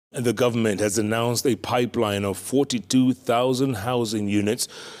The government has announced a pipeline of 42,000 housing units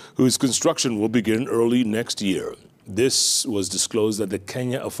whose construction will begin early next year. This was disclosed at the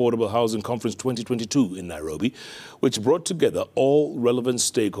Kenya Affordable Housing Conference 2022 in Nairobi, which brought together all relevant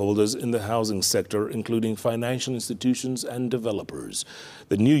stakeholders in the housing sector, including financial institutions and developers.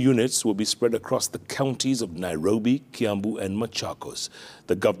 The new units will be spread across the counties of Nairobi, Kiambu and Machakos.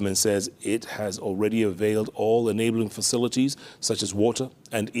 The government says it has already availed all enabling facilities such as water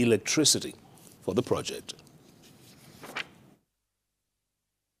and electricity for the project.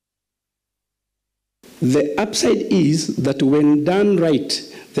 The upside is that when done right,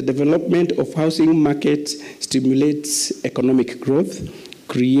 the development of housing markets stimulates economic growth,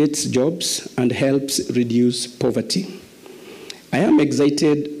 creates jobs, and helps reduce poverty. I am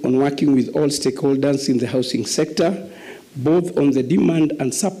excited on working with all stakeholders in the housing sector, both on the demand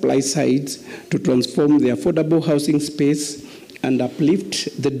and supply sides, to transform the affordable housing space and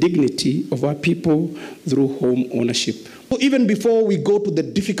uplift the dignity of our people through home ownership. So even before we go to the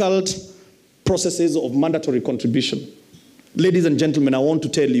difficult processes of mandatory contribution, ladies and gentlemen, I want to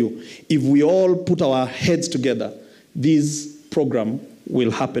tell you, if we all put our heads together, this program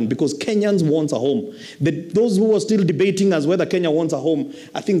will happen because Kenyans want a home. Those who are still debating as whether Kenya wants a home,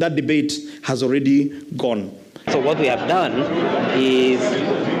 I think that debate has already gone. So what we have done is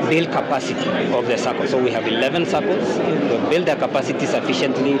build capacity of the circles. So we have 11 circles. To build their capacity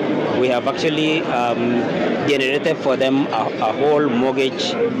sufficiently, we have actually generated for them a whole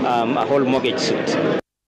mortgage suite.